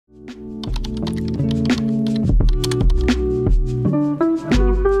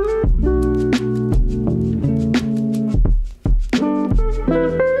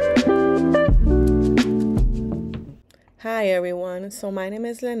So my name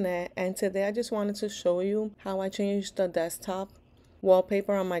is Lynette, and today I just wanted to show you how I changed the desktop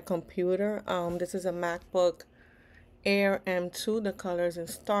wallpaper on my computer. This is a MacBook Air M2. The color is in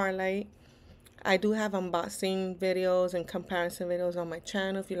Starlight. I do have unboxing videos and comparison videos on my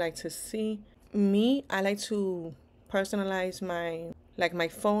channel if you like to see. I like to personalize my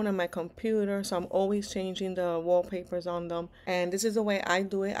phone and my computer, so I'm always changing the wallpapers on them. And this is the way I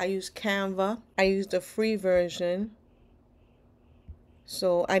do it. I use Canva. I use the free version.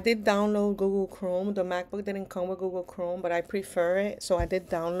 So I did download Google Chrome. The MacBook didn't come with Google Chrome, but I prefer it, so I did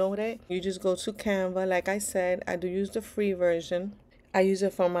download it. You just go to Canva. Like I said, I do use the free version. I use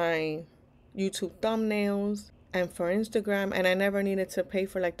it for my YouTube thumbnails and for Instagram, and I never needed to pay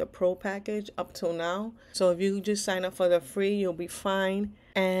for like the pro package up till now. So if you just sign up for the free, you'll be fine.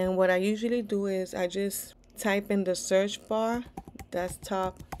 And what I usually do is I just type in the search bar,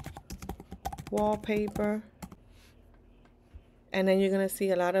 desktop wallpaper. And then you're going to see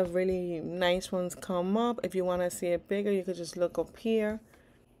a lot of really nice ones come up. If you want to see it bigger, you could just look up here.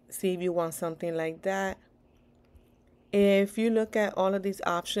 See if you want something like that. If you look at all of these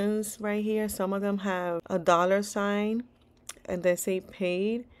options right here, some of them have a $sign and they say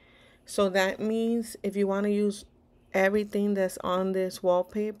paid. So that means if you want to use everything that's on this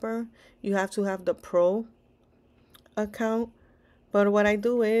wallpaper, you have to have the Pro account. But what I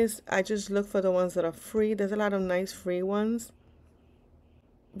do is I just look for the ones that are free. There's a lot of nice free ones.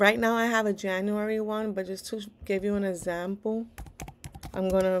 Right now I have a January one, but just to give you an example, I'm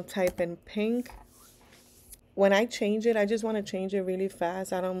going to type in pink. When I change it, I just want to change it really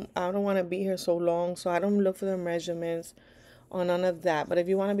fast. I don't want to be here so long, so I don't look for the measurements or none of that. But if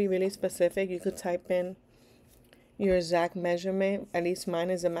you want to be really specific, you could type in your exact measurement. At least mine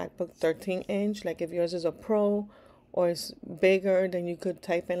is a MacBook 13-inch. Like if yours is a Pro or it's bigger, then you could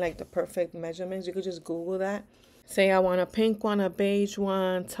type in like the perfect measurements. You could just Google that. Say I want a pink one, a beige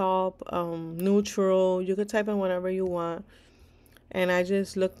one, taupe, neutral. You could type in whatever you want. And I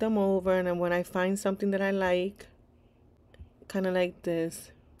just look them over, and then when I find something that I like, kind of like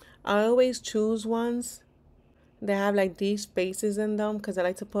this, I always choose ones that have like these spaces in them because I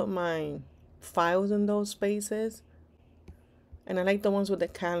like to put my files in those spaces. And I like the ones with the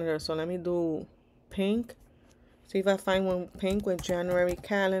calendar, so let me do pink. See if I find one pink with January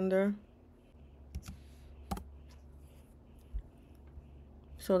calendar.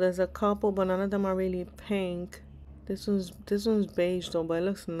 So there's a couple, but none of them are really pink. This one's beige though, but it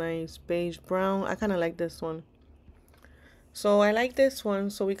looks nice. Beige brown. I kind of like this one. So I like this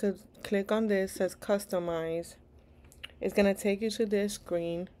one, so we could click on this. It says customize. It's gonna take you to this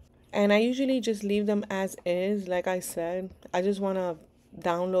screen. And I usually just leave them as is. Like I said, I just want to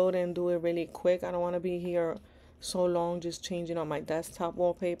download and do it really quick. I don't want to be here so long just changing on my desktop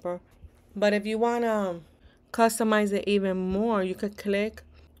wallpaper. But if you want to customize it even more, you could click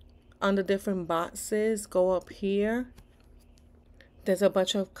on the different boxes, go up here. There's a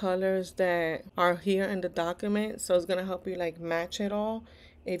bunch of colors that are here in the document, so it's gonna help you like match it all.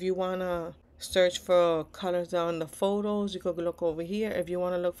 If you wanna search for colors on the photos, you could look over here. If you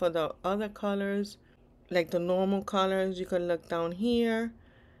wanna look for the other colors, like the normal colors, you could look down here.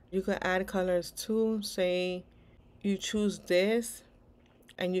 You could add colors too. Say you choose this,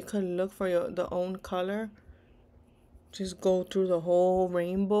 and you could look for the own color. Just go through the whole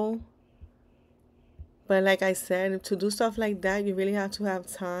rainbow. But like I said, to do stuff like that, you really have to have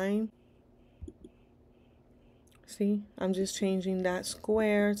time. See, I'm just changing that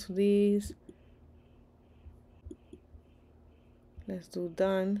square to these. Let's do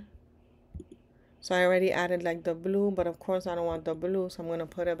done. So I already added like the blue, but of course I don't want the blue, so I'm going to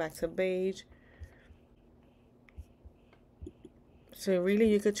put it back to beige. So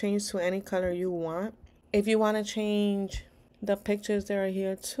really you could change to any color you want. If you want to change the pictures that are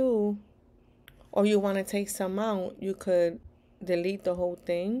here too, or you want to take some out, you could delete the whole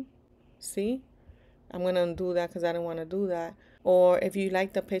thing. See? I'm going to undo that because I don't want to do that. Or if you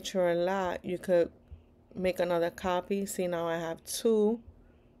like the picture a lot, you could make another copy. See, now I have two.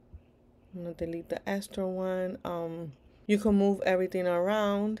 I'm going to delete the extra one. You can move everything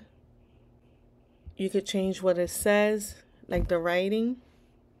around. You could change what it says, like the writing.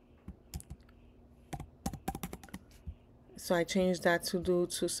 So I changed that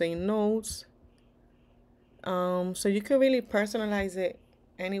to say notes. So you can really personalize it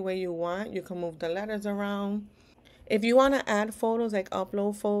any way you want. You can move the letters around. If you want to add photos, like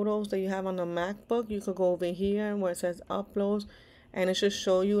upload photos that you have on the MacBook, you could go over here where it says uploads, and it should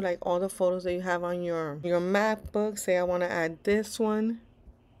show you like all the photos that you have on your MacBook. Say I want to add this one.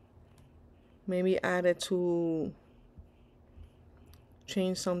 Maybe add it to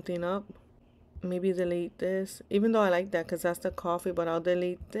change something up. Maybe delete this, even though I like that because that's the coffee, but I'll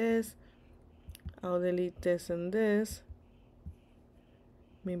delete this. I'll delete this and this.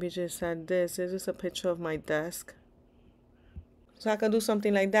 Maybe just add this. It's just a picture of my desk. So I could do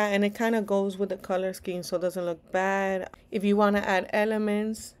something like that, and it kind of goes with the color scheme so it doesn't look bad. If you want to add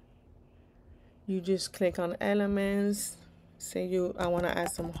elements, you just click on elements. Say I want to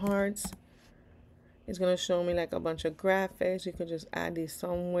add some hearts. It's going to show me like a bunch of graphics. You could just add these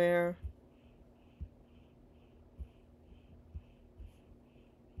somewhere.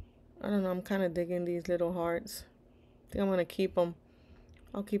 I don't know, I'm kind of digging these little hearts. I think I'm going to keep them.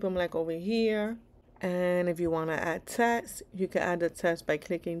 I'll keep them like over here. And if you want to add text, you can add the text by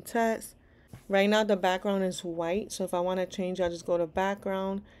clicking text. Right now the background is white, so if I want to change, I just go to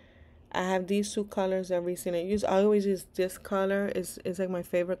background. I have these two colors that I recently use. I always use this color. It's like my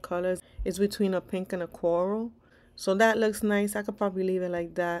favorite color. It's between a pink and a coral. So that looks nice. I could probably leave it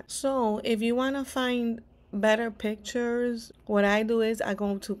like that. So if you want to find better pictures, what I do is I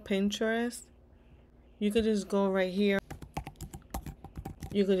go to Pinterest. You could just go right here.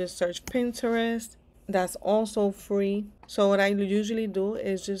 You could just search Pinterest. That's also free. So what I usually do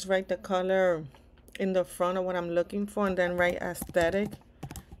is just write the color in the front of what I'm looking for and then write aesthetic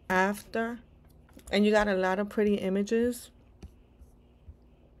after. And you got a lot of pretty images.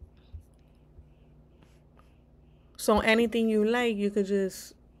 So anything you like, you could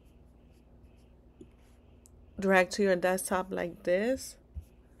just drag to your desktop like this.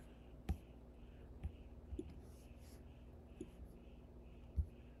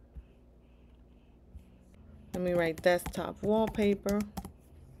 Let me write desktop wallpaper.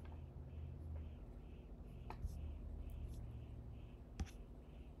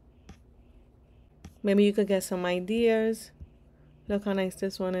 Maybe you could get some ideas. Look how nice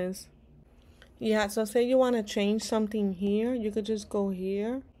this one is. Yeah, so say you want to change something here, you could just go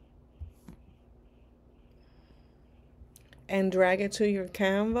here and drag it to your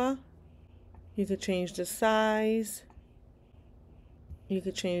Canva. You could change the size. You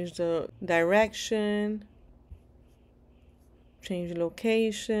could change the direction. Change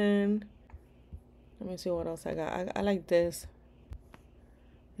location. Let me see what else I got. I like this.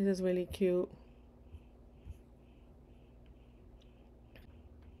 This is really cute.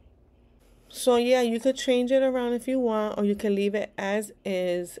 So yeah, you could change it around if you want, or you can leave it as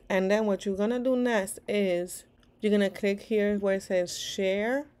is. And then what you're gonna do next is you're gonna click here where it says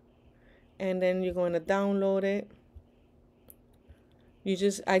share, and then you're going to download it.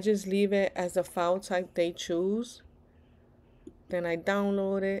 I just leave it as the file type they choose. Then I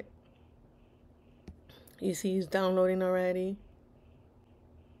download it. You see it's downloading already.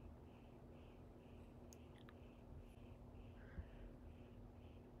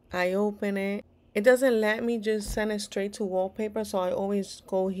 I open it. It doesn't let me just send it straight to wallpaper, so I always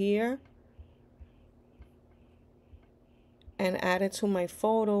go here and add it to my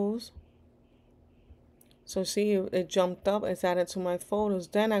photos. So see, it jumped up, it's added to my photos.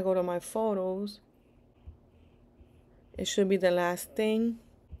 Then I go to my photos. It should be the last thing.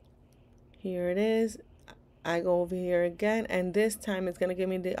 Here it is. I go over here again, and this time it's gonna give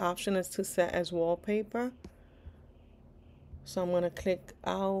me the option as to set as wallpaper. So I'm gonna click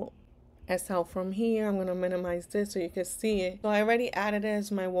out, S out from here. I'm gonna minimize this so you can see it. So I already added it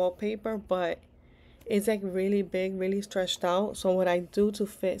as my wallpaper, but it's like really big, really stretched out. So what I do to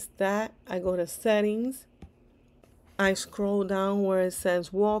fix that, I go to settings. I scroll down where it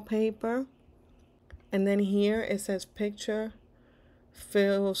says wallpaper. And then here it says picture,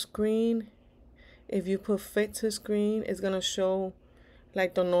 fill screen. If you put fit to screen, it's gonna show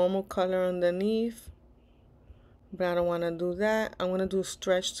like the normal color underneath. But I don't want to do that. I'm gonna do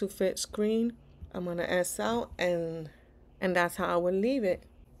stretch to fit screen. I'm gonna S out, and that's how I will leave it.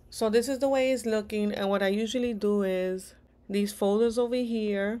 So this is the way it's looking, and what I usually do is these folders over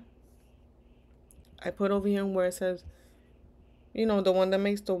here, I put over here where it says, you know, the one that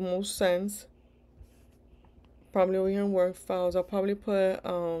makes the most sense. Probably over here in work files. I'll probably put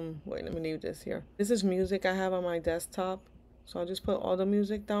wait, let me leave this here. This is music I have on my desktop, so I'll just put all the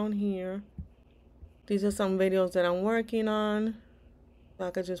music down here. These are some videos that I'm working on.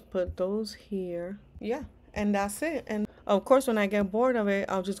 I could just put those here. Yeah, and that's it. And of course, when I get bored of it,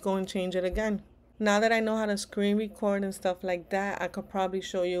 I'll just go and change it again. Now that I know how to screen record and stuff like that, I could probably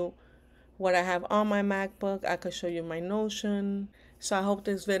show you what I have on my MacBook. I could show you my Notion. So I hope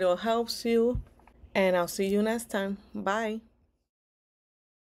this video helps you, and I'll see you next time. Bye.